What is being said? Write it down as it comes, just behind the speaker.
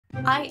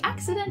I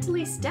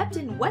accidentally stepped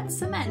in wet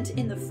cement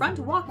in the front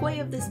walkway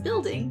of this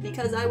building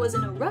because I was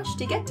in a rush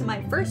to get to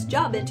my first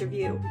job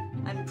interview.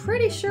 I'm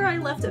pretty sure I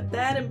left a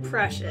bad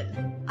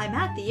impression. I'm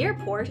at the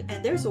airport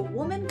and there's a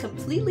woman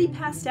completely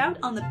passed out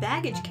on the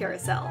baggage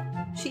carousel.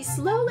 She's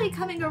slowly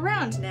coming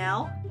around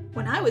now.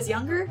 When I was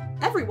younger,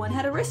 everyone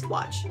had a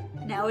wristwatch.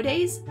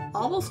 Nowadays,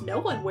 almost no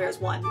one wears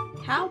one.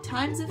 How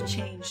times have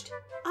changed.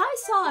 I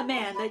saw a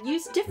man that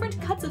used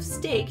different cuts of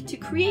steak to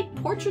create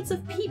portraits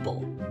of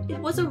people. It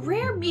was a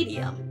rare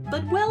medium,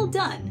 but well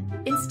done.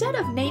 Instead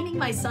of naming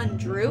my son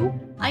Drew,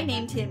 I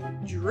named him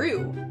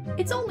Drew.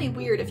 It's only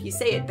weird if you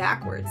say it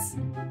backwards.